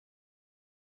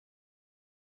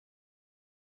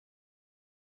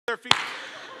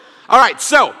All right,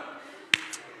 so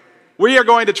we are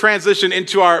going to transition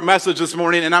into our message this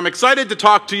morning, and I'm excited to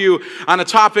talk to you on a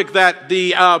topic that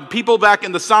the people back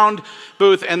in the sound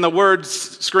booth and the words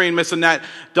screen, Miss Annette,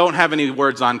 don't have any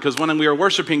words on, because when we were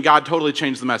worshiping, God totally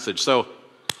changed the message. So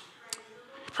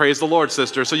praise the Lord,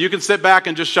 sister. So you can sit back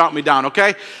and just shout me down,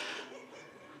 okay?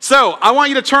 So I want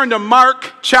you to turn to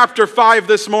Mark chapter 5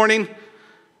 this morning.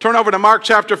 Turn over to Mark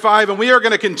chapter 5, and we are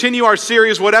going to continue our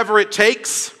series, Whatever It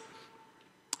Takes.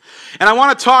 And I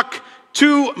want to talk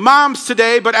to moms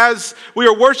today, but as we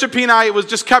were worshiping, I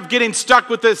kept getting stuck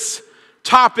with this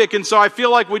topic, and so I feel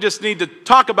like we just need to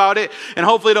talk about it, and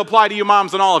hopefully it'll apply to you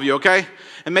moms and all of you, okay?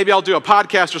 And maybe I'll do a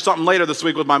podcast or something later this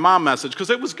week with my mom message, because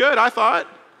it was good, I thought.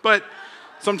 But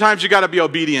sometimes you got to be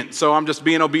obedient, so I'm just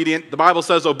being obedient. The Bible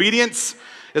says obedience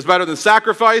is better than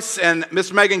sacrifice, and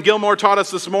Miss Megan Gilmore taught us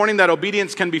this morning that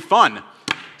obedience can be fun.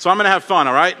 So I'm going to have fun,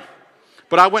 all right?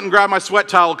 But I went and grabbed my sweat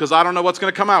towel because I don't know what's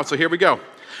going to come out, so here we go.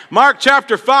 Mark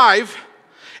chapter 5,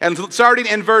 and starting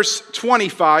in verse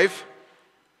 25.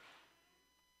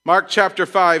 Mark chapter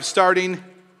 5, starting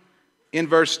in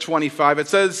verse 25. It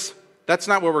says, that's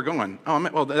not where we're going.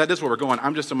 Well, that is where we're going.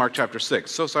 I'm just in Mark chapter 6.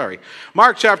 So sorry.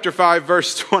 Mark chapter 5,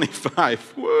 verse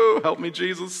 25. Woo, help me,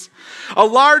 Jesus. A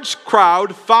large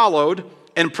crowd followed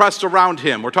and pressed around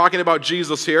him. We're talking about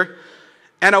Jesus here.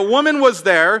 And a woman was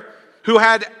there who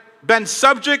had been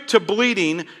subject to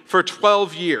bleeding for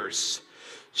 12 years.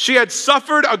 She had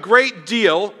suffered a great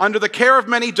deal under the care of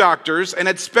many doctors and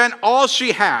had spent all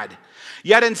she had.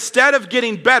 Yet instead of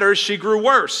getting better, she grew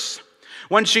worse.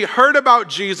 When she heard about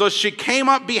Jesus, she came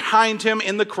up behind him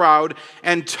in the crowd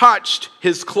and touched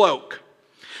his cloak.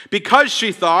 Because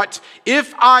she thought,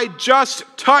 if I just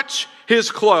touch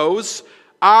his clothes,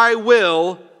 I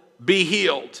will be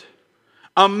healed.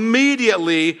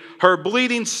 Immediately, her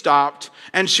bleeding stopped,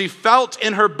 and she felt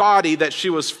in her body that she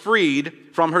was freed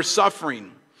from her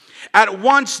suffering. At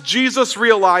once, Jesus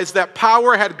realized that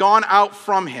power had gone out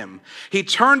from him. He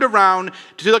turned around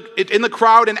in the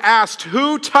crowd and asked,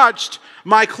 "Who touched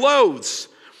my clothes?"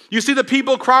 "You see the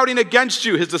people crowding against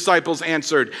you," his disciples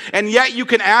answered, "and yet you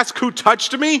can ask, 'Who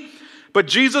touched me?'" But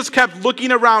Jesus kept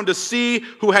looking around to see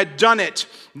who had done it.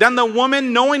 Then the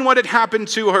woman, knowing what had happened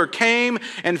to her, came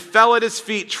and fell at his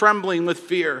feet, trembling with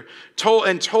fear,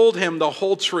 and told him the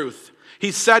whole truth.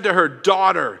 He said to her,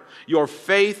 "Daughter, your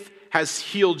faith has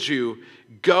healed you.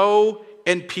 Go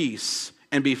in peace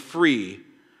and be free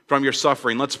from your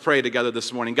suffering." Let's pray together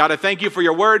this morning. God, I thank you for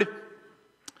your word.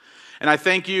 And I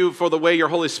thank you for the way your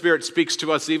Holy Spirit speaks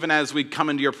to us even as we come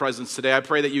into your presence today. I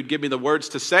pray that you'd give me the words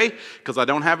to say because I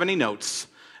don't have any notes.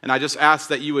 And I just ask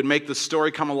that you would make the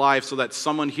story come alive so that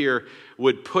someone here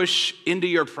would push into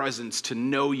your presence to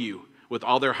know you with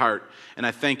all their heart. And I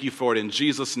thank you for it in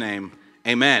Jesus' name.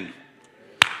 Amen.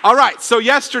 All right, so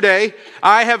yesterday,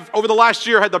 I have, over the last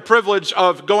year, had the privilege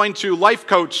of going to Life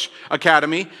Coach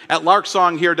Academy at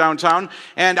Larksong here downtown,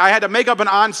 and I had to make up an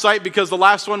on-site because the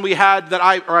last one we had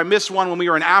I missed one when we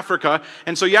were in Africa,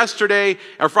 and so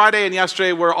Friday and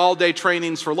yesterday were all-day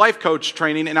trainings for Life Coach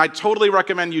training, and I totally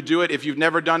recommend you do it. If you've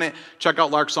never done it, check out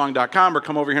larksong.com or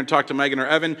come over here and talk to Megan or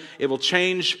Evan. It will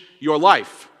change your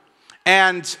life.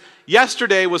 And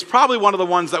yesterday was probably one of the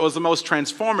ones that was the most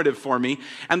transformative for me.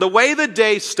 And the way the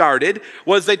day started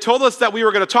was they told us that we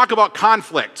were going to talk about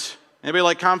conflict. Anybody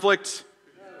like conflict?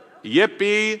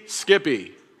 Yippee,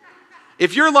 skippy.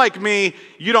 If you're like me,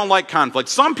 you don't like conflict.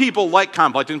 Some people like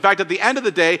conflict. In fact, at the end of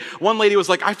the day, one lady was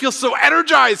like, "I feel so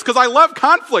energized because I love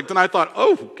conflict." And I thought,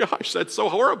 oh gosh, that's so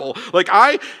horrible. Like,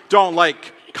 I don't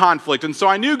like conflict. And so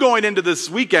I knew going into this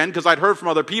weekend, because I'd heard from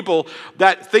other people,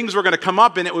 that things were going to come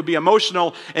up and it would be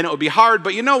emotional and it would be hard.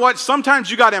 But you know what? Sometimes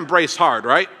you got to embrace hard,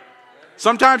 right?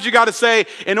 Sometimes you got to say,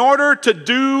 in order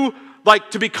to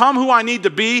become who I need to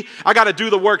be, I got to do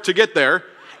the work to get there.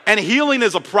 And healing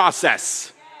is a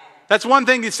process. That's one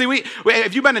thing. You see,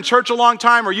 if you've been in church a long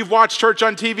time or you've watched church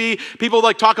on TV, people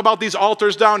talk about these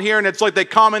altars down here, and it's like they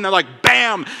come and they're like,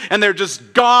 bam, and they're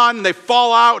just gone, and they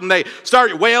fall out, and they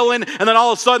start wailing, and then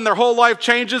all of a sudden their whole life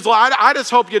changes. Well, I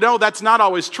just hope you know that's not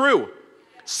always true.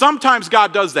 Sometimes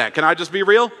God does that. Can I just be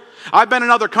real? I've been in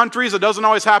other countries. It doesn't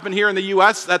always happen here in the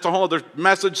U.S. That's a whole other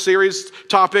message series,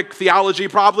 topic, theology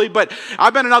probably. But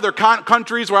I've been in other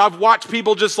countries where I've watched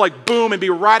people just boom and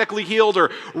be radically healed or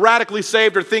radically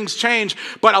saved or things change.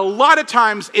 But a lot of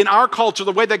times in our culture,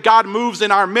 the way that God moves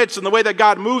in our midst and the way that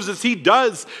God moves is he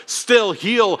does still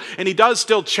heal and he does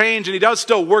still change and he does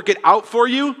still work it out for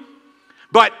you.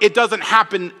 But it doesn't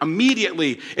happen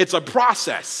immediately. It's a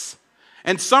process.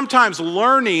 And sometimes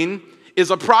learning is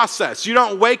a process. You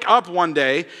don't wake up one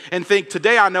day and think,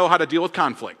 today I know how to deal with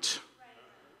conflict.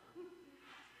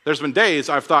 There's been days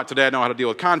I've thought today I know how to deal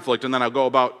with conflict, and then I'll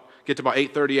get to about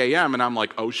 8:30 a.m. and I'm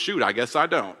like, oh shoot, I guess I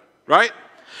don't, right?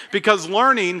 Because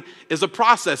learning is a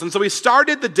process. And so we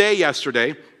started the day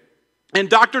yesterday, and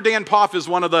Dr. Dan Poff is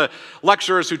one of the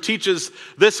lecturers who teaches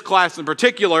this class in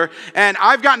particular, and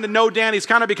I've gotten to know Dan. He's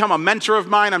kind of become a mentor of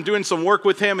mine. I'm doing some work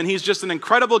with him, and he's just an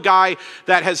incredible guy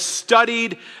that has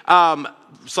studied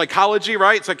psychology,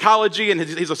 right? Psychology, and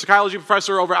he's a psychology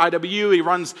professor over at IW.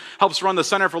 He helps run the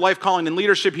Center for Life Calling and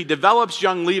Leadership. He develops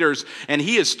young leaders, and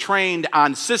he is trained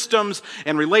on systems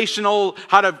and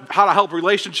how to help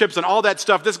relationships and all that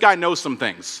stuff. This guy knows some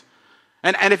things.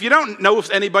 And if you don't know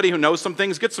anybody who knows some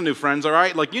things, get some new friends, all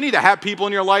right? Like, you need to have people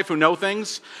in your life who know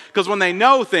things, because when they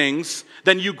know things,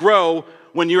 then you grow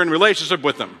when you're in relationship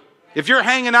with them. If you're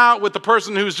hanging out with the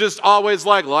person who's just always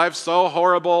like, life's so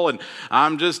horrible, and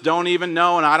I'm just don't even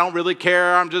know, and I don't really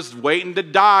care, I'm just waiting to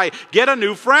die, get a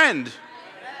new friend.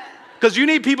 Because you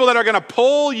need people that are going to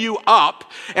pull you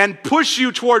up and push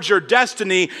you towards your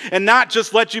destiny and not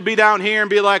just let you be down here and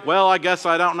be like, well, I guess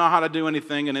I don't know how to do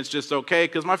anything and it's just okay,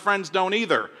 because my friends don't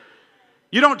either.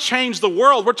 You don't change the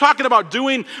world. We're talking about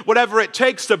doing whatever it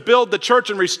takes to build the church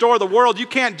and restore the world. You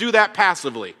can't do that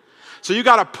passively. So you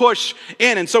got to push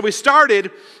in. And so we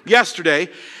started yesterday.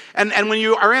 And when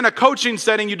you are in a coaching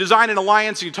setting, you design an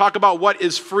alliance, and you talk about what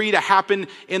is free to happen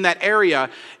in that area.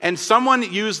 And someone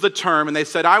used the term, and they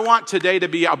said, I want today to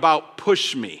be about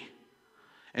push me.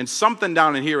 And something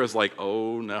down in here is like,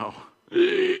 oh no,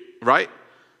 right?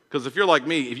 Because if you're like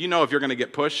me, if you know if you're going to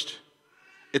get pushed,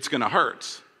 it's going to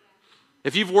hurt.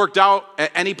 If you've worked out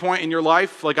at any point in your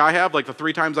life, like I have, like the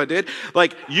 3 times I did,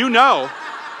 like, you know,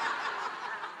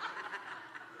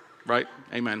 right?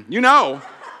 Amen. You know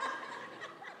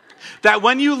that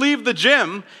when you leave the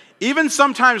gym, even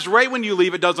sometimes right when you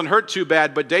leave, it doesn't hurt too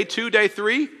bad, but day 2, day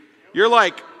 3, you're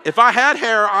like, if I had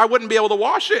hair, I wouldn't be able to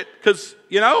wash it, because,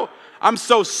 I'm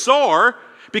so sore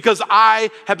because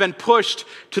I have been pushed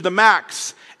to the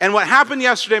max. And what happened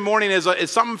yesterday morning is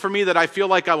something for me that I feel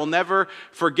like I will never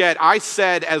forget. I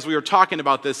said, as we were talking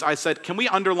about this, I said, can we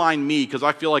underline me, because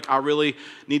I feel like I really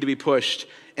need to be pushed.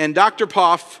 And Dr.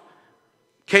 Poff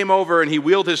came over and he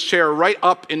wheeled his chair right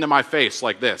up into my face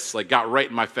like this, like got right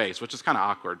in my face, which is kind of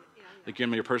awkward. Yeah. Like, give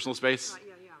me your personal space?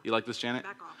 Yeah. You like this, Janet?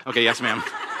 Back off. Okay, yes, ma'am.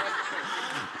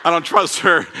 I don't trust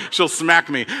her. She'll smack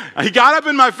me. He got up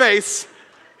in my face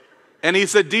and he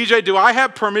said, DJ, do I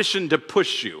have permission to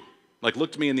push you? Like,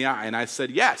 looked me in the eye, and I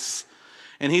said, yes.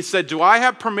 And he said, do I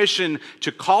have permission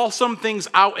to call some things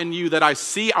out in you that I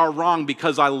see are wrong,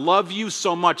 because I love you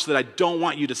so much that I don't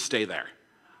want you to stay there?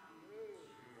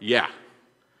 Yeah.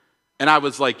 And I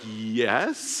was like,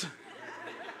 yes.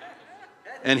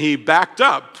 And he backed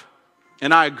up,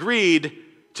 and I agreed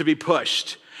to be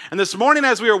pushed. And this morning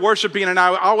as we were worshiping, and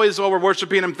I always while we're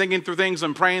worshiping, I'm thinking through things,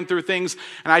 I'm praying through things,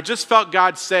 and I just felt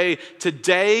God say,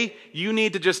 today you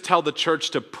need to just tell the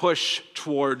church to push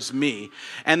towards me,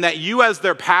 and that you as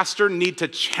their pastor need to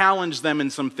challenge them in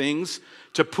some things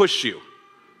to push you.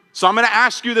 So I'm going to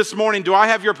ask you this morning, do I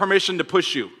have your permission to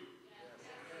push you?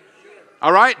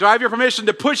 All right? Do I have your permission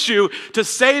to push you, to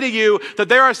say to you that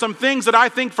there are some things that I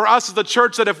think for us as the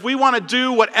church, that if we want to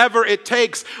do whatever it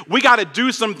takes, we got to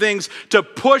do some things to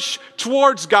push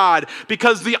towards God,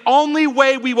 because the only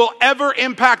way we will ever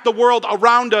impact the world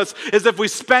around us is if we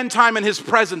spend time in His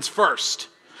presence first.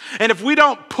 And if we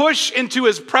don't push into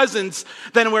His presence,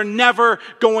 then we're never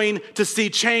going to see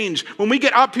change. When we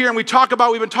get up here and we've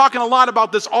been talking a lot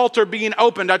about this altar being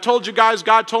opened. I told you guys,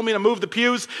 God told me to move the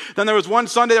pews. Then there was one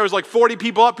Sunday, there was like 40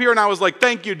 people up here, and I was like,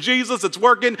 thank you, Jesus, it's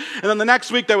working. And then the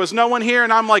next week, there was no one here,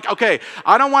 and I'm like, okay,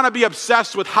 I don't want to be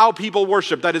obsessed with how people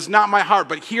worship. That is not my heart,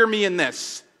 but hear me in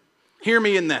this. Hear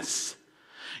me in this.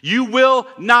 You will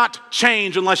not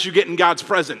change unless you get in God's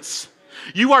presence.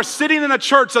 You are sitting in a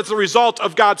church that's the result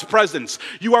of God's presence.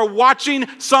 You are watching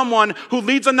someone who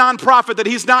leads a nonprofit that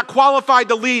he's not qualified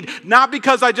to lead, not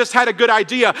because I just had a good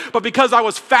idea, but because I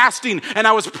was fasting and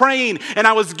I was praying and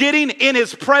I was getting in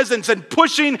His presence and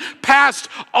pushing past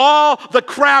all the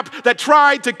crap that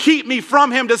tried to keep me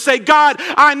from Him, to say, God,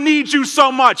 I need you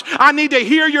so much. I need to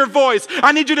hear your voice.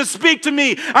 I need you to speak to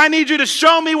me. I need you to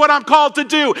show me what I'm called to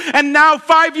do. And now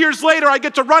 5 years later, I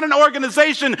get to run an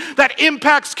organization that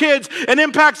impacts kids and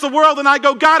impacts the world, and I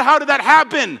go, God, how did that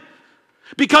happen?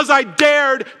 Because I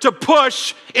dared to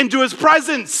push into His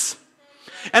presence.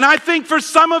 And I think for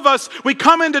some of us, we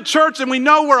come into church and we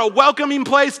know we're a welcoming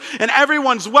place and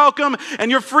everyone's welcome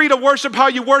and you're free to worship how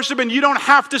you worship and you don't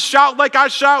have to shout like I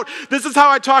shout. This is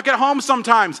how I talk at home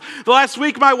sometimes. The last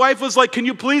week, my wife was like, can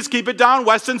you please keep it down?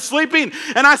 Weston's sleeping.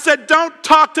 And I said, don't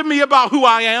talk to me about who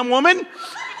I am, woman.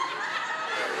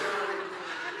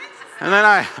 And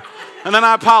then And then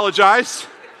I apologized.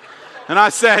 And I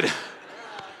said,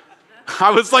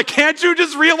 I was like, can't you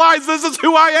just realize this is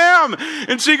who I am?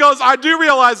 And she goes, I do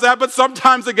realize that, but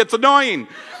sometimes it gets annoying.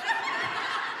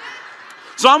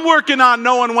 So I'm working on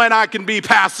knowing when I can be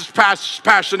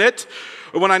passionate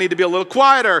or when I need to be a little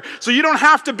quieter. So you don't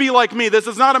have to be like me. This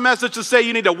is not a message to say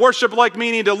you need to worship like me,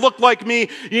 you need to look like me,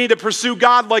 you need to pursue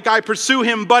God like I pursue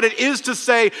him. But it is to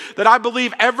say that I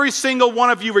believe every single one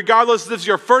of you, regardless if this is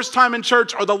your first time in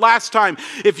church or the last time,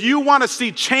 if you want to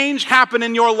see change happen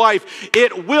in your life,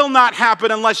 it will not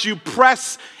happen unless you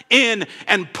press in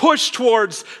and push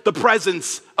towards the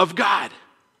presence of God.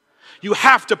 You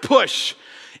have to push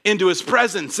into his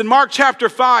presence. In Mark chapter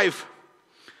 5,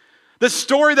 the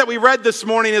story that we read this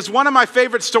morning is one of my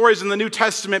favorite stories in the New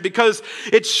Testament because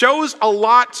it shows a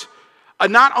lot,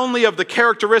 not only of the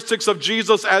characteristics of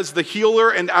Jesus as the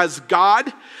healer and as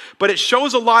God, but it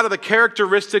shows a lot of the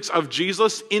characteristics of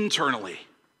Jesus internally.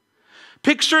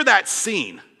 Picture that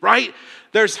scene, right?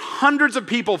 There's hundreds of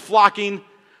people flocking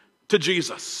to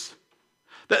Jesus.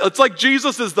 It's like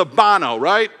Jesus is the Bono,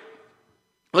 right?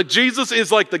 Like Jesus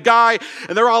is like the guy,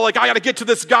 and they're all like, I got to get to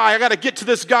this guy, I'm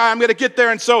going to get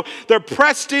there. And so they're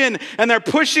pressed in, and they're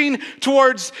pushing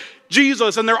towards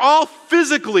Jesus, and they're all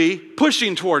physically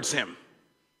pushing towards him.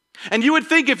 And you would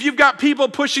think if you've got people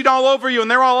pushing all over you,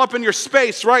 and they're all up in your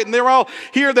space, right, and they're all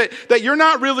here, that you're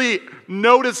not really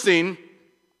noticing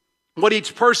what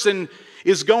each person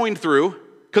is going through.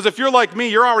 Because if you're like me,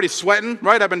 you're already sweating,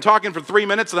 right? I've been talking for 3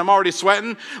 minutes and I'm already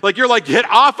sweating. Like you're like, get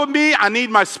off of me, I need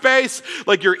my space.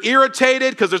 Like you're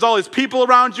irritated because there's all these people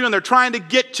around you and they're trying to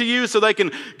get to you so they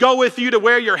can go with you to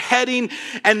where you're heading.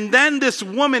 And then this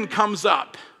woman comes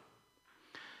up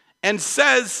and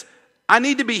says, I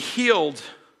need to be healed.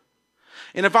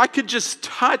 And if I could just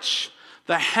touch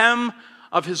the hem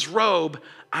of his robe,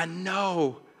 I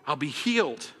know I'll be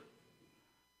healed.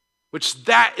 Which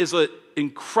that is an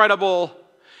incredible,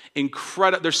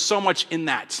 there's so much in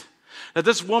that. That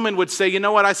this woman would say, you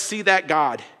know what, I see that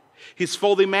God. He's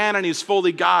fully man and he's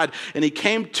fully God. And he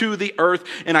came to the earth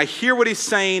and I hear what he's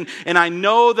saying and I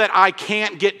know that I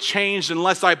can't get changed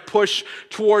unless I push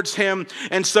towards him.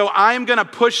 And so I'm going to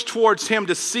push towards him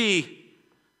to see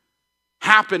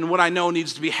happen what I know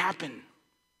needs to be happen.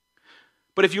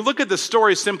 But if you look at the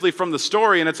story simply from the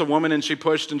story, and it's a woman and she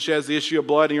pushed and she has the issue of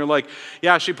blood, and you're like,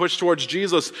 yeah, she pushed towards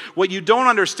Jesus. What you don't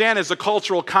understand is the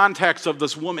cultural context of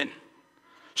this woman.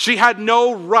 She had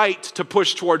no right to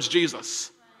push towards Jesus.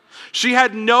 She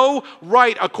had no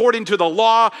right, according to the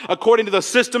law, according to the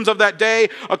systems of that day,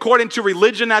 according to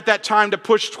religion at that time, to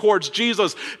push towards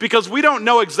Jesus. Because we don't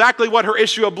know exactly what her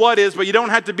issue of blood is, but you don't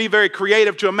have to be very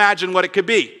creative to imagine what it could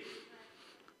be.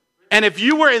 And if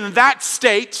you were in that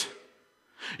state,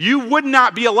 you would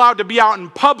not be allowed to be out in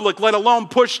public, let alone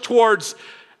push towards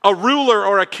a ruler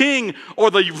or a king or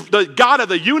the God of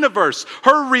the universe.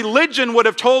 Her religion would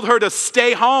have told her to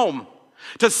stay home,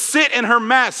 to sit in her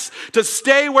mess, to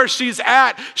stay where she's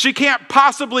at. She can't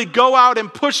possibly go out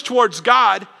and push towards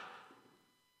God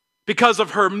because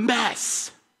of her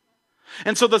mess.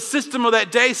 And so the system of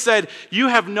that day said, you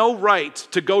have no right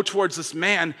to go towards this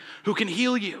man who can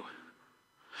heal you.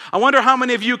 I wonder how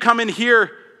many of you come in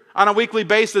here on a weekly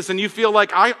basis and you feel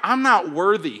like I'm not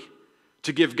worthy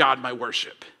to give God my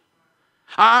worship.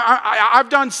 I've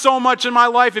done so much in my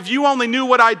life. If you only knew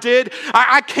what I did,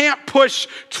 I can't push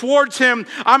towards him.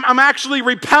 I'm actually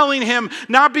repelling him,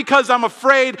 not because I'm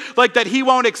afraid like that he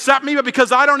won't accept me, but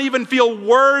because I don't even feel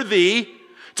worthy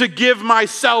to give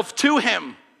myself to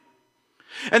him.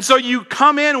 And so you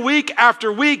come in week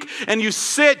after week and you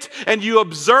sit and you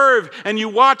observe and you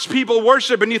watch people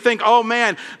worship and you think, oh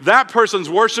man, that person's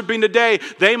worshiping today.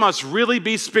 They must really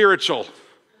be spiritual.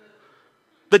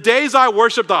 The days I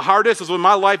worship the hardest is when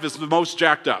my life is the most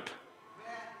jacked up.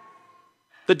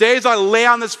 The days I lay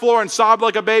on this floor and sob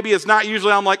like a baby is not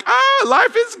usually I'm like,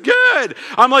 life is good.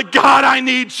 I'm like, God, I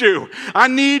need you. I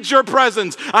need your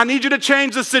presence. I need you to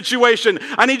change this situation.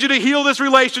 I need you to heal this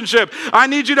relationship. I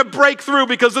need you to break through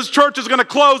because this church is going to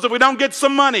close if we don't get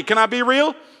some money. Can I be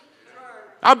real?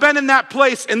 I've been in that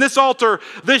place, in this altar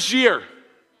this year,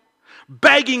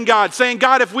 begging God, saying,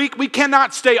 God, if we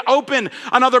cannot stay open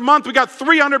another month, we got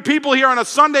 300 people here on a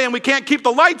Sunday and we can't keep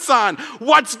the lights on.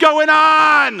 What's going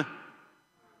on?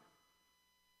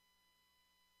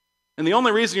 And the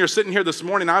only reason you're sitting here this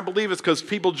morning, I believe, is because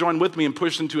people joined with me and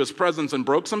pushed into his presence and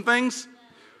broke some things.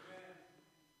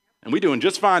 And we're doing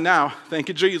just fine now. Thank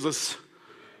you, Jesus.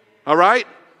 All right?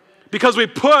 Because we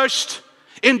pushed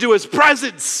into his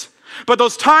presence. But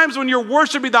those times when you're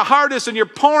worshiping the hardest and you're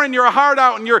pouring your heart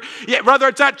out and whether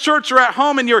it's at church or at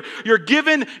home and you're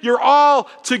giving your all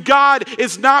to God,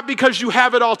 it's not because you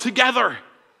have it all together.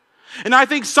 And I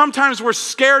think sometimes we're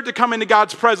scared to come into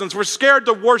God's presence. We're scared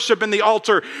to worship in the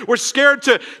altar. We're scared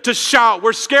to shout.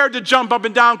 We're scared to jump up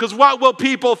and down because what will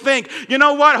people think? You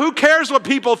know what? Who cares what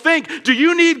people think? Do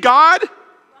you need God?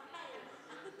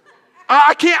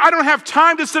 I don't have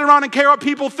time to sit around and care what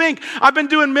people think. I've been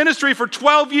doing ministry for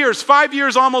 12 years, 5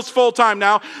 years almost full time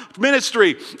now,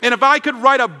 ministry. And if I could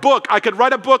write a book, I could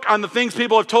write a book on the things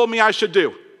people have told me I should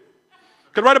do.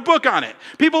 Could write a book on it.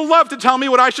 People love to tell me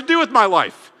what I should do with my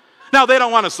life. Now, they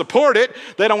don't want to support it.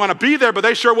 They don't want to be there, but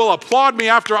they sure will applaud me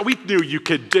after we knew you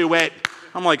could do it.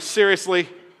 I'm like, seriously?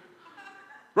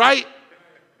 Right?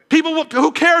 People,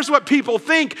 who cares what people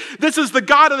think? This is the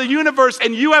God of the universe,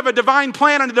 and you have a divine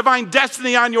plan and a divine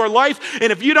destiny on your life. And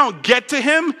if you don't get to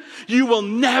him, you will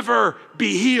never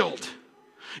be healed.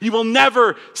 You will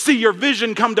never see your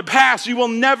vision come to pass. You will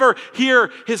never hear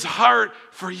his heart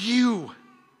for you.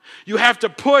 You have to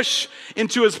push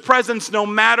into his presence no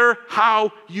matter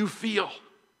how you feel.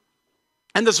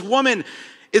 And this woman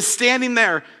is standing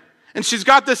there, and she's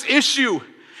got this issue.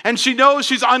 And she knows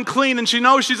she's unclean, and she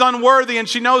knows she's unworthy, and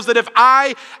she knows that if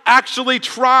I actually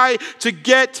try to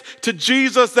get to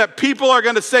Jesus, that people are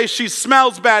going to say she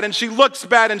smells bad, and she looks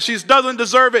bad, and she doesn't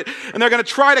deserve it, and they're going to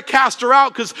try to cast her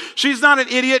out because she's not an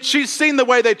idiot. She's seen the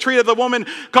way they treated the woman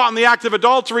caught in the act of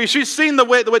adultery. She's seen the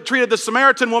way they treated the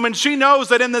Samaritan woman. She knows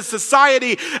that in this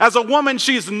society, as a woman,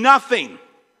 she's nothing.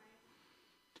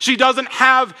 She doesn't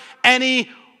have any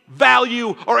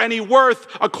value or any worth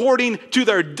according to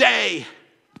their day.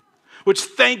 Which,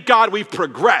 thank God, we've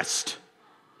progressed.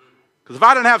 Because if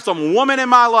I didn't have some woman in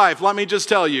my life, let me just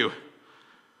tell you,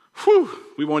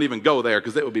 we won't even go there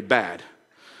because it would be bad.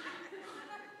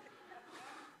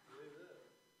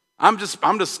 I'm just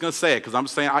going to say it because I'm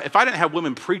saying, if I didn't have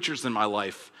women preachers in my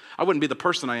life, I wouldn't be the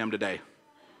person I am today.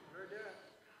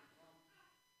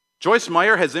 Joyce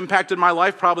Meyer has impacted my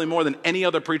life probably more than any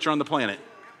other preacher on the planet.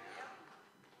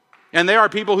 And there are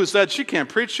people who said, she can't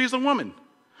preach, she's a woman.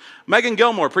 Megan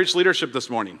Gilmore preached leadership this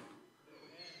morning.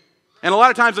 And a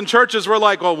lot of times in churches, we're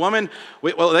like, well, women,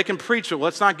 well, they can preach, but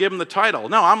let's not give them the title.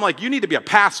 No, I'm like, you need to be a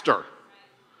pastor.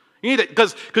 You need it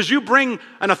because you bring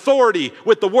an authority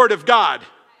with the word of God.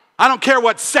 I don't care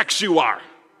what sex you are.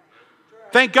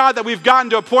 Thank God that we've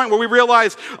gotten to a point where we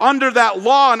realize under that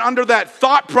law and under that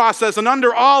thought process and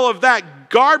under all of that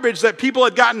garbage that people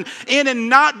had gotten in, and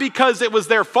not because it was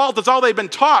their fault, it's all they'd been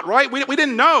taught, right? We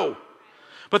didn't know.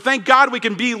 But thank God we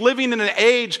can be living in an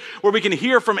age where we can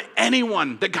hear from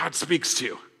anyone that God speaks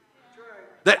to.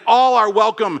 That all are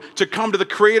welcome to come to the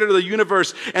creator of the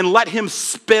universe and let him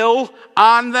spill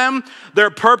on them their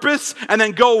purpose and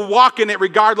then go walk in it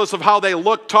regardless of how they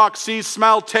look, talk, see,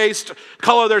 smell, taste,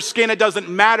 color their skin. It doesn't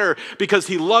matter because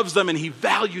he loves them and he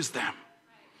values them.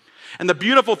 And the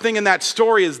beautiful thing in that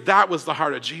story is that was the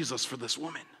heart of Jesus for this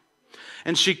woman.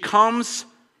 And she comes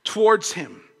towards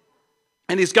him.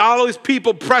 And he's got all these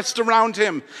people pressed around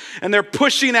him, and they're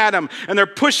pushing at him, and they're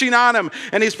pushing on him,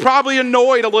 and he's probably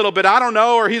annoyed a little bit, I don't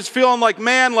know, or he's feeling like,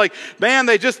 man,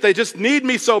 they just need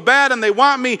me so bad, and they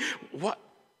want me.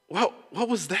 What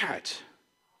was that?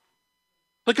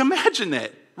 Like, imagine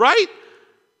it, right?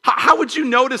 How would you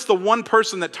notice the one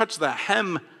person that touched the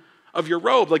hem of your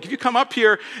robe? Like, if you come up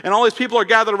here, and all these people are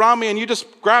gathered around me, and you just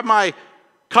grab my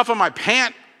cuff of my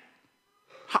pant,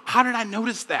 how did I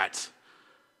notice that?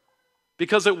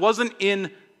 Because it wasn't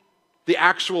in the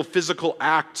actual physical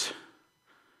act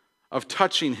of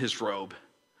touching his robe.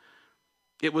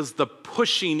 It was the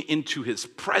pushing into his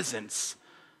presence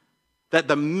that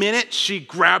the minute she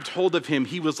grabbed hold of him,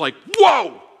 he was like,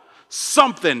 whoa,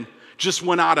 something just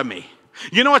went out of me.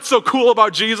 You know what's so cool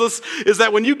about Jesus is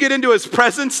that when you get into his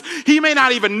presence, he may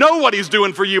not even know what he's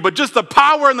doing for you, but just the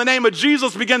power in the name of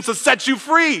Jesus begins to set you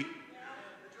free.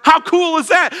 How cool is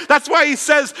that? That's why he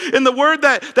says in the word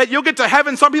that you'll get to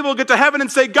heaven. Some people will get to heaven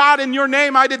and say, God, in your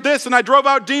name I did this, and I drove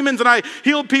out demons, and I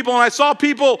healed people, and I saw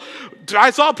people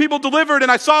delivered,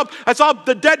 and I saw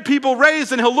the dead people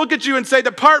raised, and he'll look at you and say,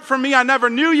 depart from me, I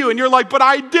never knew you. And you're like, but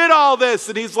I did all this.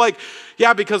 And he's like,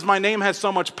 yeah, because my name has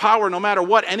so much power, no matter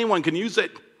what, anyone can use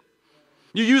it.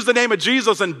 You use the name of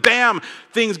Jesus, and bam,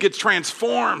 things get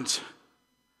transformed.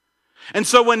 And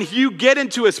so when you get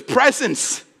into his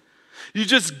presence, you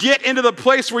just get into the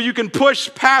place where you can push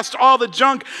past all the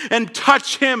junk and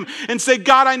touch him and say,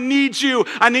 God, I need you.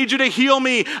 I need you to heal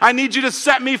me. I need you to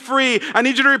set me free. I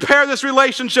need you to repair this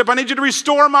relationship. I need you to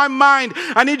restore my mind.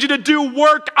 I need you to do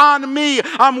work on me.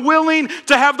 I'm willing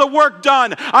to have the work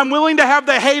done. I'm willing to have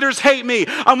the haters hate me.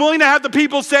 I'm willing to have the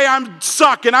people say I'm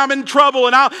suck and I'm in trouble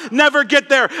and I'll never get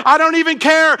there. I don't even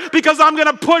care because I'm going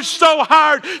to push so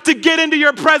hard to get into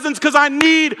your presence because I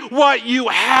need what you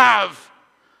have.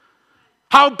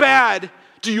 How bad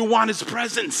Do you want his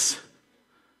presence?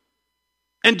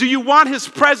 And do you want his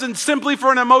presence simply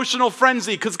for an emotional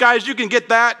frenzy? Because guys, you can get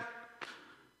that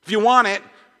if you want it.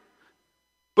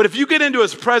 But if you get into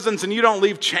his presence and you don't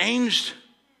leave changed,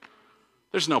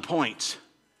 there's no point.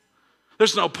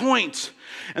 There's no point.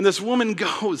 And this woman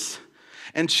goes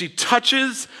and she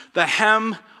touches the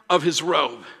hem of his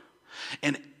robe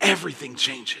and everything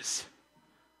changes.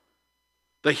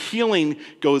 The healing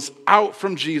goes out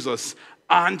from Jesus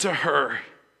onto her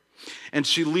and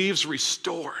she leaves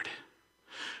restored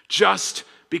just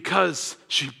because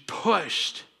she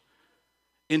pushed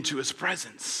into his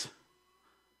presence.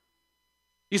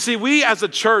 You see, we as a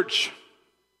church,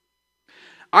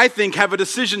 I think, have a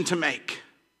decision to make.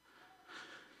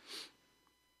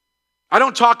 I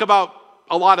don't talk about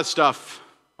a lot of stuff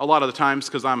a lot of the times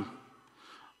because I'm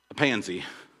a pansy.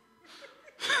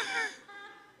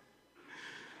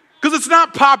 Because it's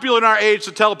not popular in our age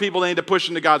to tell people they need to push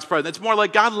into God's presence. It's more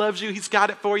like God loves you. He's got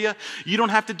it for you. You don't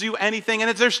have to do anything.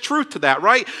 And there's truth to that,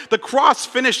 right? The cross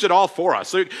finished it all for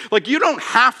us. Like you don't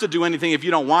have to do anything if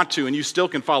you don't want to, and you still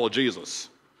can follow Jesus.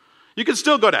 You can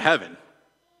still go to heaven.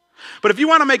 But if you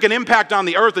want to make an impact on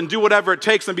the earth and do whatever it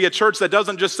takes and be a church that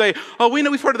doesn't just say, oh, we know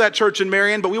we've heard of that church in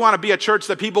Marion, but we want to be a church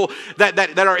that people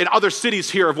that are in other cities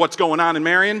hear of what's going on in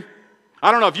Marion.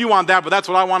 I don't know if you want that, but that's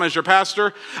what I want as your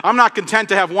pastor. I'm not content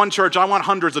to have one church. I want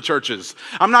hundreds of churches.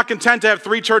 I'm not content to have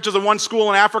 3 churches and 1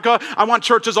 school in Africa. I want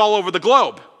churches all over the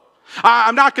globe.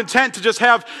 I'm not content to just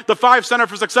have the 5 Center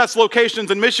for Success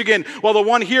locations in Michigan while the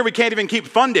one here we can't even keep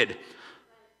funded.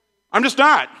 I'm just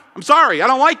not. I'm sorry. I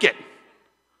don't like it.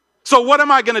 So what am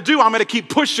I going to do? I'm going to keep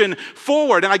pushing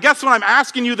forward. And I guess what I'm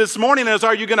asking you this morning is,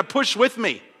 are you going to push with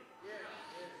me?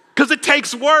 Because it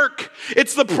takes work.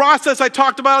 It's the process I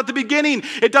talked about at the beginning.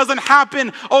 It doesn't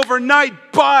happen overnight,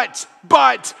 but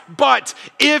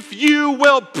if you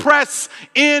will press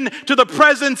into the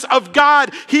presence of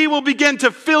God, he will begin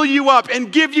to fill you up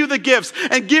and give you the gifts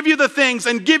and give you the things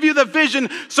and give you the vision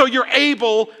so you're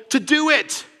able to do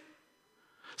it.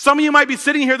 Some of you might be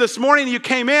sitting here this morning and you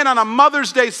came in on a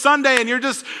Mother's Day Sunday and you're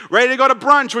just ready to go to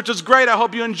brunch, which is great. I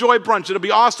hope you enjoy brunch. It'll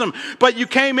be awesome. But you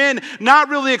came in not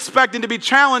really expecting to be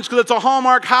challenged because it's a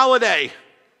Hallmark holiday.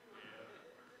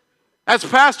 As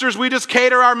pastors, we just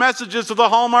cater our messages to the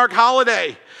Hallmark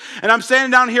holiday. And I'm standing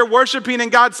down here worshiping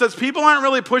and God says, people aren't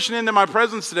really pushing into my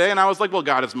presence today. And I was like, well,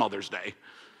 God, it's Mother's Day.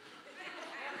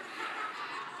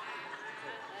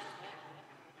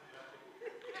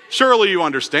 Surely you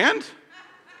understand.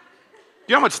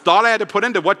 You know how much thought I had to put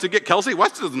into what to get Kelsey?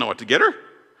 Wes doesn't know what to get her.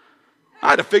 I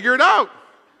had to figure it out.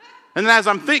 And then as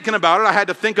I'm thinking about it, I had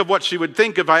to think of what she would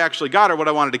think if I actually got her what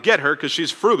I wanted to get her because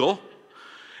she's frugal.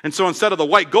 And so instead of the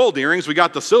white gold earrings, we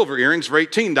got the silver earrings for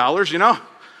 $18, you know?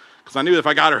 Because I knew if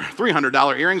I got her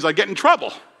 $300 earrings, I'd get in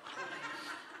trouble.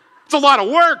 It's a lot of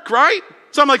work, right?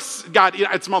 So I'm like, God,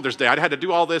 it's Mother's Day. I had to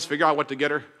do all this, figure out what to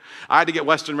get her. I had to get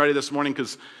Weston ready this morning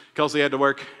because Kelsey had to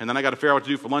work, and then I got to figure out what to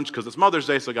do for lunch because it's Mother's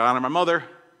Day, so I got to honor my mother.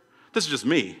 This is just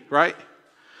me, right?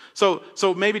 So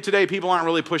maybe today people aren't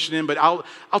really pushing in, but I'll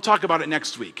talk about it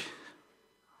next week.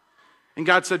 And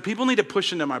God said, people need to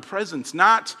push into my presence,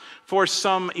 not for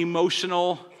some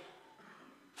emotional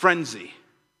frenzy,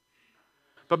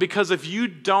 but because if you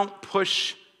don't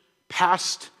push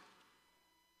past,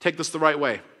 take this the right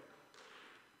way,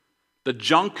 the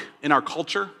junk in our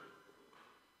culture.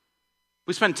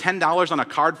 We spend $10 on a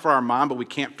card for our mom, but we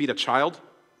can't feed a child.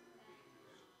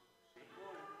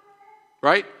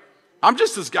 Right? I'm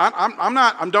just as God.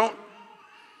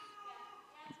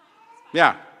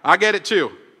 Yeah, I get it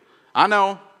too. I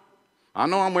know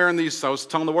I'm wearing these. I was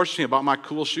telling the worship team about my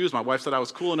cool shoes. My wife said I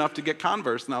was cool enough to get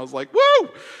Converse, and I was like, woo!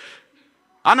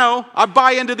 I know. I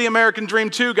buy into the American dream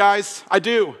too, guys. I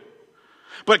do.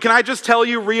 But can I just tell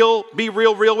you, be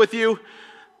real with you,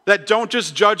 that don't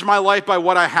just judge my life by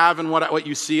what I have and what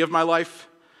you see of my life,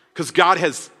 because God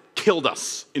has killed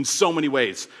us in so many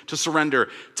ways to surrender,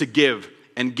 to give,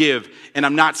 and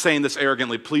I'm not saying this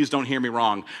arrogantly, please don't hear me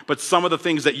wrong, but some of the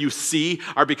things that you see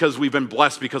are because we've been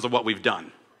blessed because of what we've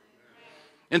done.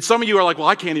 And some of you are like, well,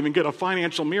 I can't even get a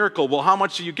financial miracle. Well, how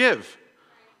much do you give?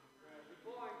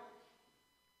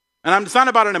 And it's not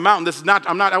about an amount.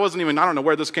 I don't know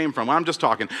where this came from. I'm just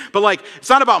talking. But it's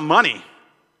not about money,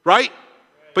 right?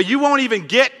 But you won't even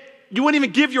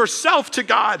give yourself to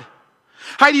God.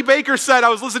 Heidi Baker said, I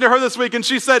was listening to her this week, and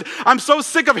she said, I'm so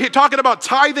sick of talking about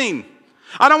tithing.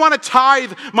 I don't want to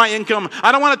tithe my income.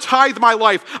 I don't want to tithe my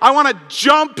life. I want to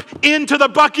jump into the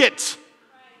bucket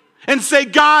and say,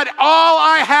 God, all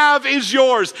I have is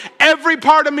yours. Every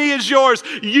part of me is yours.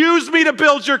 Use me to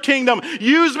build your kingdom.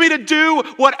 Use me to do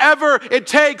whatever it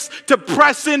takes to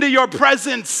press into your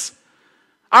presence.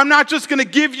 I'm not just going to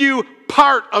give you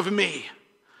part of me.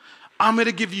 I'm going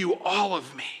to give you all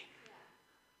of me.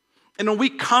 And when we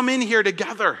come in here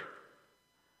together,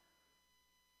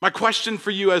 my question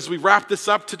for you as we wrap this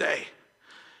up today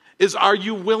is, are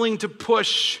you willing to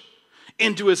push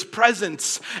into his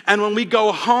presence? And when we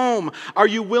go home, are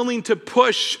you willing to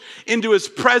push into his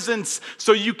presence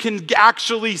so you can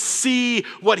actually see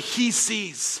what he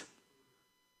sees?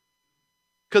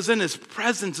 Because in his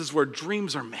presence is where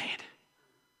dreams are made.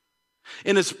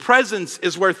 In his presence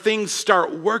is where things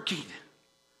start working.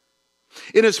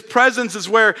 In his presence is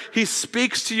where he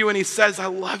speaks to you and he says, I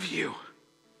love you.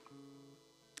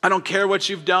 I don't care what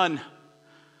you've done.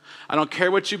 I don't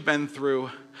care what you've been through.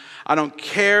 I don't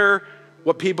care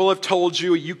what people have told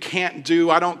you you can't do.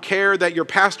 I don't care that your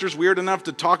pastor's weird enough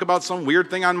to talk about some weird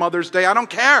thing on Mother's Day. I don't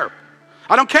care.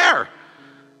 I don't care.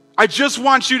 I just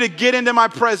want you to get into my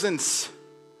presence.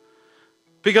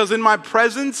 Because in my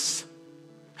presence,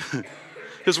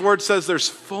 his word says there's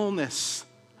fullness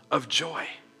of joy.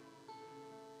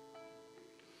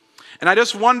 And I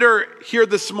just wonder here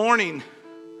this morning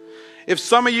if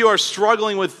some of you are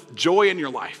struggling with joy in your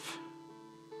life.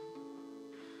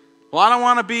 Well, I don't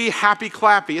want to be happy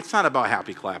clappy. It's not about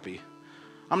happy clappy.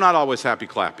 I'm not always happy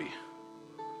clappy.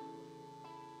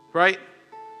 Right?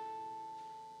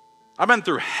 I've been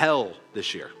through hell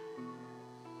this year.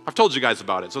 I've told you guys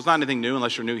about it, so it's not anything new.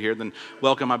 Unless you're new here, then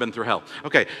welcome, I've been through hell.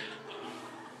 Okay.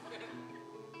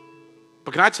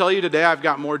 But can I tell you today I've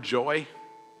got more joy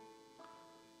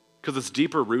because it's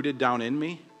deeper rooted down in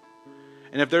me?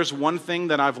 And if there's one thing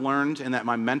that I've learned and that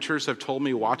my mentors have told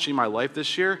me watching my life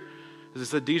this year, is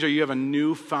they said, DJ, you have a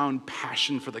newfound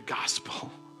passion for the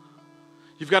gospel.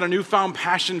 You've got a newfound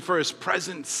passion for his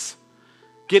presence.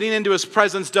 Getting into his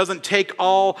presence doesn't take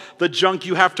all the junk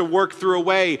you have to work through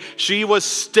away. She was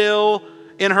still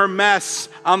in her mess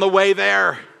on the way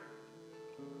there.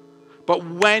 But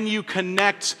when you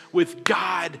connect with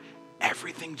God,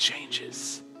 everything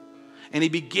changes. And he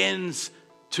begins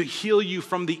to heal you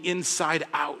from the inside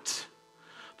out.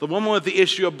 The woman with the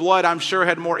issue of blood, I'm sure,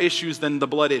 had more issues than the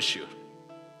blood issue.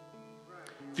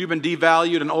 If you've been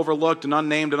devalued and overlooked and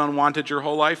unnamed and unwanted your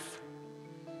whole life,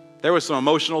 there were some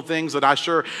emotional things that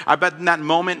I bet in that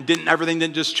moment everything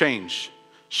didn't just change.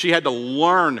 She had to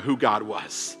learn who God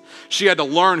was. She had to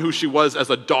learn who she was as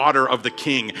a daughter of the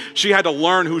king. She had to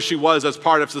learn who she was as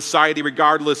part of society,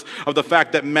 regardless of the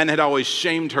fact that men had always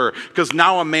shamed her. Because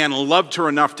now a man loved her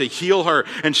enough to heal her,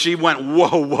 and she went,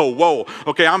 whoa, whoa, whoa.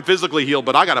 Okay, I'm physically healed,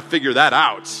 but I got to figure that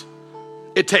out.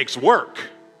 It takes work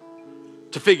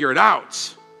to figure it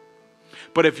out.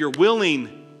 But if you're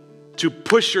willing to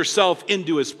push yourself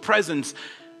into his presence,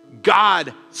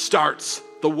 God starts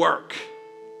the work.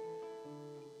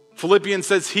 Philippians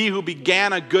says, he who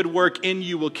began a good work in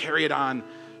you will carry it on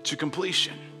to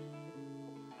completion.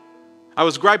 I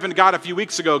was griping to God a few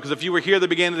weeks ago because if you were here at the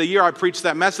beginning of the year, I preached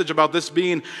that message about this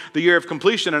being the year of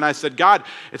completion. And I said, God,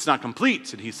 it's not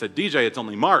complete. And he said, DJ, it's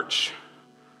only March.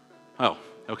 Oh,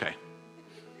 okay.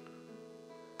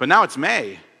 But now it's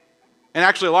May. And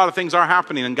actually, a lot of things are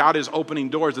happening, and God is opening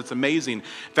doors. It's amazing.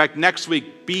 In fact, next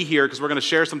week, be here, because we're going to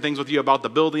share some things with you about the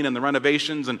building and the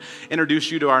renovations and introduce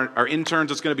you to our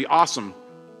interns. It's going to be awesome.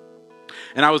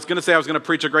 And I was going to say I was going to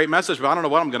preach a great message, but I don't know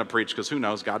what I'm going to preach, because who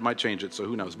knows? God might change it, so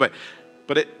who knows? But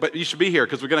you should be here,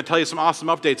 because we're going to tell you some awesome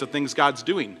updates of things God's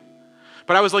doing.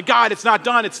 But I was like, God, it's not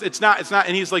done. It's not.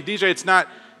 And he's like, DJ, it's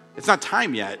not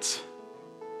time yet.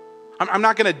 I'm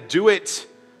not going to do it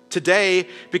today,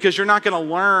 because you're not going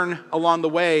to learn along the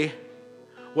way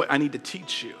what I need to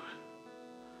teach you.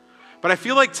 But I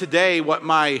feel like today what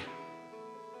my,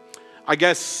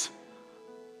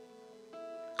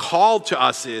 call to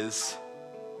us is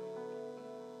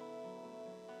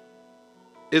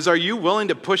are you willing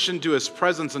to push into his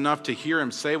presence enough to hear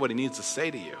him say what he needs to say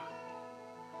to you?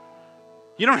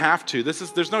 You don't have to.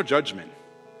 There's no judgment.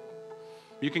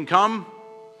 You can come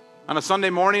on a Sunday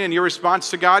morning and your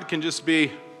response to God can just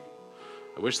be,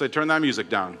 I wish they'd turn that music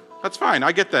down. That's fine.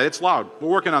 I get that. It's loud. We're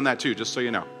working on that too, just so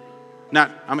you know.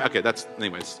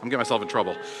 Anyways, I'm getting myself in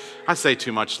trouble. I say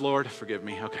too much. Lord, forgive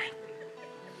me. Okay.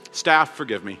 Staff,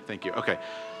 forgive me. Thank you. Okay.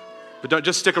 But don't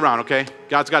just stick around, okay?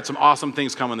 God's got some awesome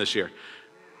things coming this year.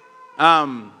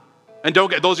 And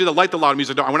don't get, those of you that like the loud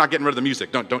music, we're not getting rid of the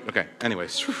music. Don't, okay.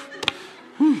 Anyways.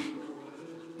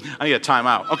 I need a time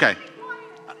out. Okay.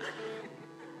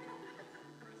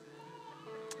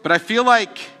 But I feel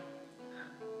like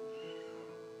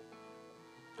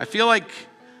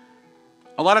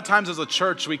a lot of times as a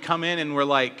church, we come in and we're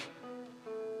like,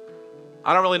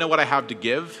 I don't really know what I have to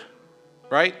give,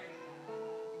 right?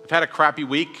 I've had a crappy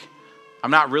week.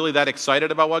 I'm not really that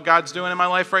excited about what God's doing in my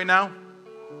life right now.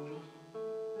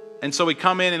 And so we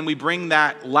come in and we bring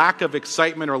that lack of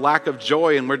excitement or lack of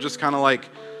joy, and we're just kind of like,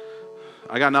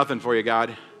 I got nothing for you,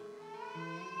 God.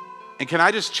 And can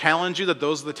I just challenge you that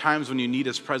those are the times when you need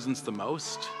His presence the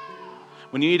most?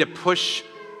 When you need to push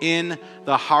in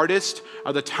the hardest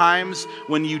are the times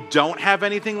when you don't have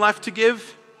anything left to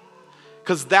give?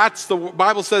 Because that's the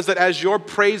Bible says that as your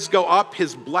praise go up,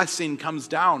 His blessing comes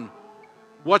down.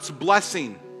 What's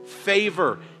blessing?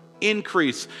 Favor,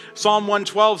 increase. Psalm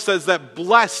 112 says that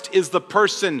blessed is the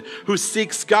person who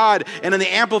seeks God. And in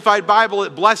the Amplified Bible,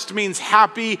 blessed means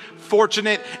happy,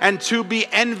 fortunate, and to be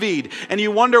envied. And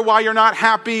you wonder why you're not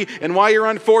happy and why you're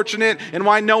unfortunate and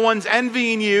why no one's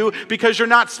envying you, because you're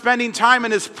not spending time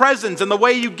in His presence. And the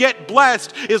way you get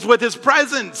blessed is with His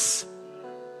presence.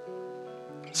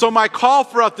 So my call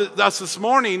for us this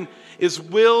morning is,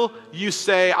 will you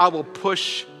say, I will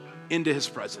push into His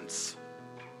presence?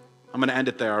 I'm going to end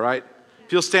it there, all right?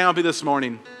 If you'll stand with me this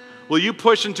morning, will you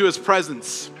push into His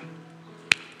presence?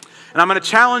 And I'm going to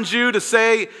challenge you to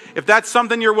say, if that's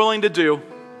something you're willing to do,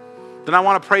 then I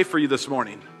want to pray for you this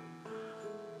morning.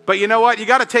 But you know what? You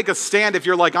got to take a stand if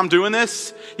you're like, I'm doing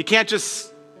this. You can't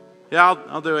just, yeah,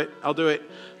 I'll do it. I'll do it.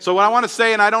 So what I want to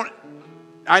say, and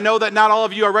I know that not all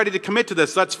of you are ready to commit to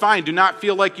this. That's fine. Do not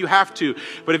feel like you have to.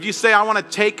 But if you say, I want to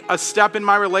take a step in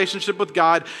my relationship with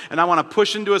God and I want to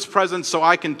push into His presence so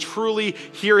I can truly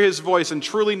hear His voice and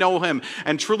truly know Him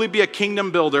and truly be a kingdom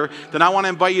builder, then I want to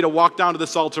invite you to walk down to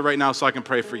this altar right now so I can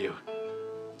pray for you.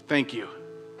 Thank you.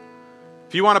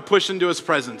 If you want to push into His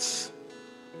presence,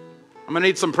 I'm going to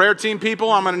need some prayer team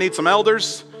people. I'm going to need some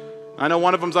elders. I know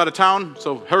one of them's out of town,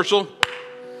 so Herschel,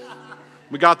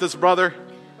 we got this, brother.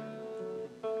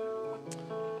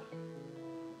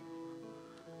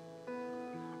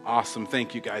 Awesome.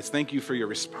 Thank you, guys. Thank you for your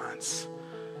response.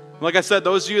 Like I said,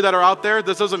 those of you that are out there,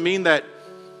 this doesn't mean that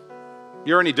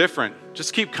you're any different.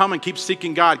 Just keep coming, keep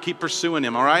seeking God, keep pursuing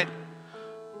Him, all right?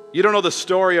 You don't know the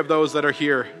story of those that are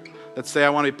here that say, I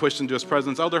want to be pushed into His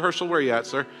presence. Elder Herschel, where are you at,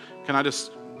 sir? Can I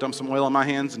just dump some oil on my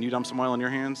hands and you dump some oil on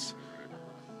your hands?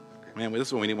 Man, this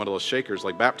is when we need one of those shakers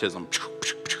like baptism.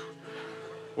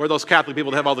 Where are those Catholic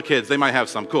people that have all the kids? They might have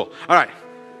some. Cool. All right.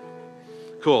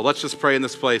 Cool. Let's just pray in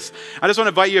this place. I just want to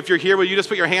invite you, if you're here, will you just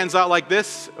put your hands out like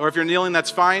this? Or if you're kneeling, that's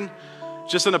fine.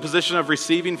 Just in a position of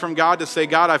receiving from God to say,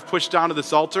 God, I've pushed down to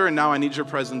this altar and now I need your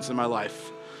presence in my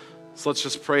life. So let's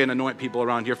just pray and anoint people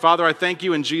around here. Father, I thank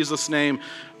you in Jesus' name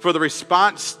for the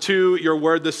response to your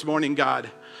word this morning, God.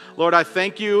 Lord, I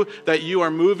thank you that you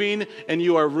are moving and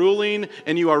you are ruling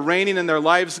and you are reigning in their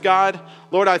lives, God.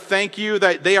 Lord, I thank you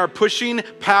that they are pushing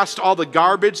past all the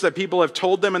garbage that people have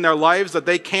told them in their lives that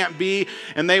they can't be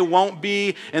and they won't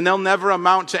be and they'll never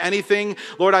amount to anything.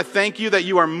 Lord, I thank you that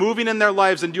you are moving in their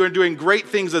lives and you are doing great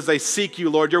things as they seek you,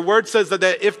 Lord. Your word says that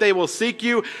if they will seek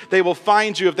you, they will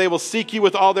find you. If they will seek you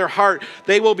with all their heart,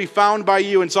 they will be found by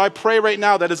you. And so I pray right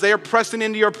now that as they are pressing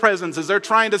into your presence, as they're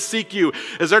trying to seek you,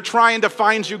 as they're trying to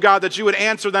find you, God, that you would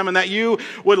answer them and that you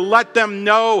would let them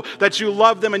know that you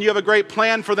love them and you have a great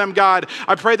plan for them, God.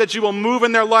 I pray that you will move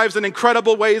in their lives in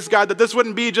incredible ways, God, that this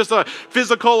wouldn't be just a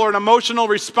physical or an emotional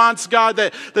response, God,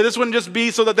 that this wouldn't just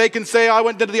be so that they can say, I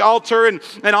went to the altar and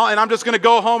I'm just going to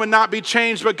go home and not be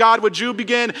changed. But God, would you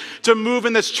begin to move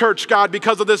in this church, God,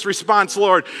 because of this response,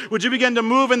 Lord? Would you begin to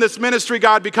move in this ministry,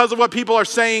 God, because of what people are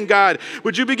saying, God?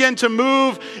 Would you begin to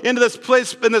move into this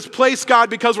place, God,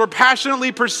 because we're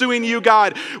passionately pursuing you,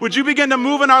 God? Would you begin to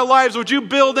move in our lives? Would you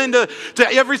build into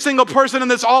every single person in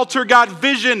this altar, God,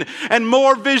 vision and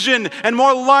more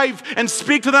life, and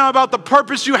speak to them about the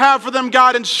purpose you have for them,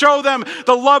 God, and show them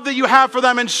the love that you have for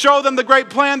them, and show them the great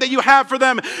plan that you have for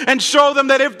them, and show them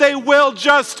that if they will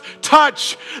just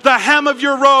touch the hem of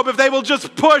your robe, if they will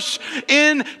just push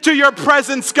into your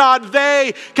presence, God,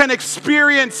 they can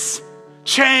experience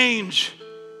change,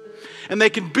 and they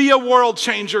can be a world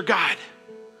changer, God.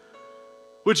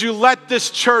 Would you let this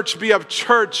church be a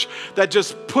church that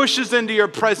just pushes into your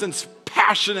presence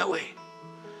passionately,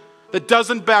 that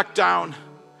doesn't back down,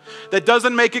 that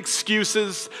doesn't make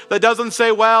excuses, that doesn't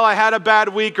say, well, I had a bad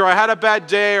week or I had a bad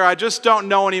day or I just don't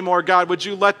know anymore, God? Would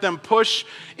you let them push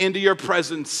into your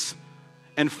presence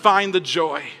and find the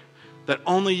joy that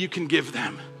only you can give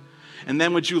them? And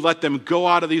then would you let them go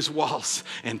out of these walls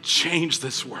and change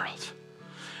this world?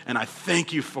 And I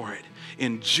thank you for it.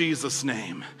 In Jesus'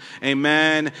 name,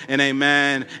 amen and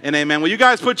amen and amen. Will you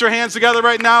guys put your hands together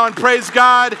right now and praise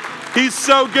God? He's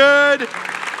so good.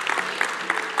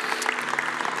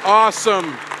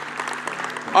 Awesome.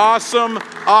 Awesome,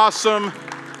 awesome,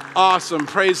 awesome.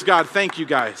 Praise God. Thank you,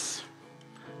 guys.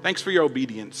 Thanks for your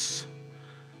obedience.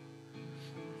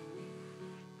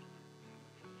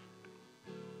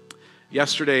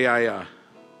 Yesterday, I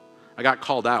I got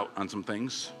called out on some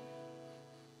things.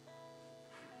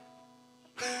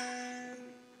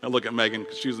 I look at Megan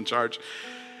because she was in charge.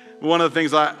 One of the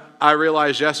things I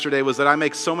realized yesterday was that I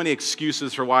make so many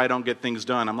excuses for why I don't get things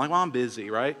done. I'm like, well, I'm busy,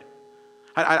 right?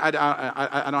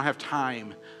 I don't have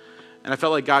time. And I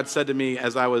felt like God said to me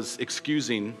as I was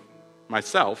excusing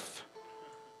myself,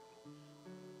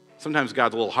 sometimes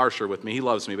God's a little harsher with me. He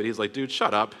loves me, but he's like, dude,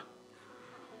 shut up.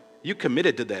 You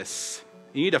committed to this.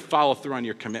 You need to follow through on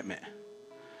your commitment.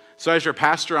 So as your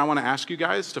pastor, I want to ask you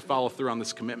guys to follow through on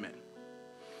this commitment.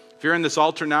 If you're in this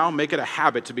altar now, make it a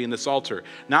habit to be in this altar.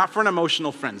 Not for an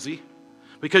emotional frenzy,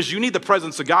 because you need the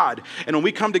presence of God. And when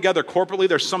we come together corporately,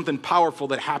 there's something powerful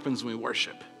that happens when we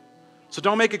worship. So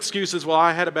don't make excuses, well,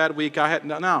 I had a bad week.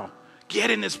 No.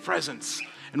 Get in his presence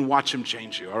and watch him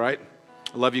change you, all right?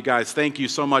 I love you guys. Thank you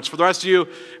so much. For the rest of you,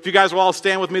 if you guys will all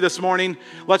stand with me this morning,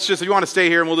 if you want to stay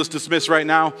here and we'll just dismiss right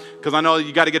now, because I know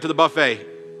you got to get to the buffet.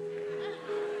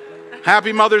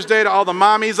 Happy Mother's Day to all the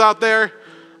mommies out there.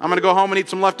 I'm going to go home and eat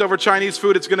some leftover Chinese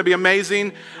food. It's going to be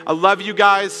amazing. I love you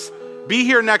guys. Be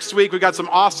here next week. We got some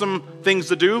awesome things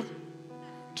to do,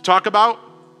 to talk about.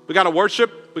 We got to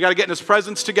worship. We got to get in his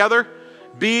presence together.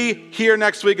 Be here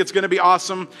next week. It's going to be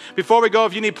awesome. Before we go,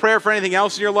 if you need prayer for anything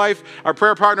else in your life, our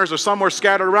prayer partners are somewhere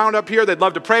scattered around up here. They'd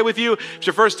love to pray with you. If it's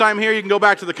your first time here, you can go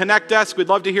back to the Connect desk. We'd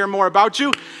love to hear more about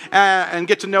you and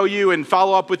get to know you and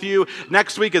follow up with you.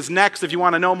 Next week is next. If you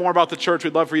want to know more about the church,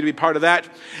 we'd love for you to be part of that.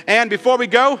 And before we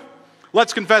go,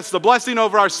 let's confess the blessing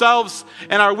over ourselves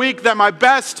and our week, that my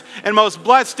best and most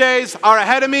blessed days are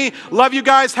ahead of me. Love you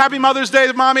guys. Happy Mother's Day,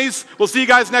 mommies. We'll see you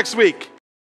guys next week.